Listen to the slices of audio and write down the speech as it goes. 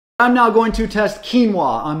I'm now going to test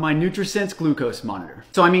quinoa on my Nutrisense glucose monitor.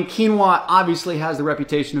 So quinoa obviously has the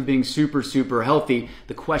reputation of being super healthy.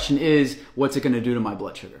 The question is, what's it gonna do to my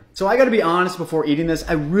blood sugar? So I gotta be honest before eating this,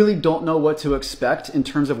 I really don't know what to expect in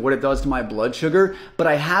terms of what it does to my blood sugar, but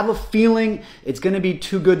I have a feeling it's gonna be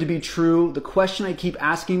too good to be true. The question I keep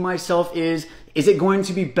asking myself is it going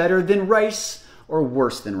to be better than rice or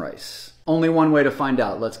worse than rice? Only one way to find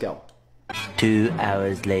out, let's go. 2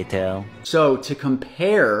 hours later. So to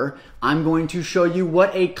compare, I'm going to show you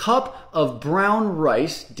what a cup of brown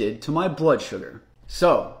rice did to my blood sugar.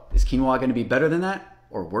 So is quinoa going to be better than that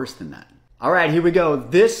or worse than that? All right, here we go.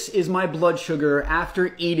 This is my blood sugar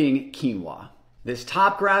after eating quinoa. This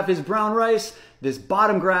top graph is brown rice. This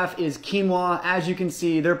bottom graph is quinoa. As you can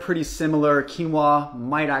see, they're pretty similar. Quinoa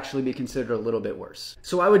might actually be considered a little bit worse.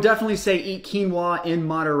 So I would definitely say eat quinoa in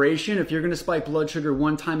moderation. If you're gonna spike blood sugar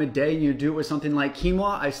one time a day and you do it with something like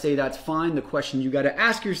quinoa, I say that's fine. The question you gotta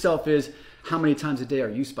ask yourself is, how many times a day are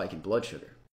you spiking blood sugar?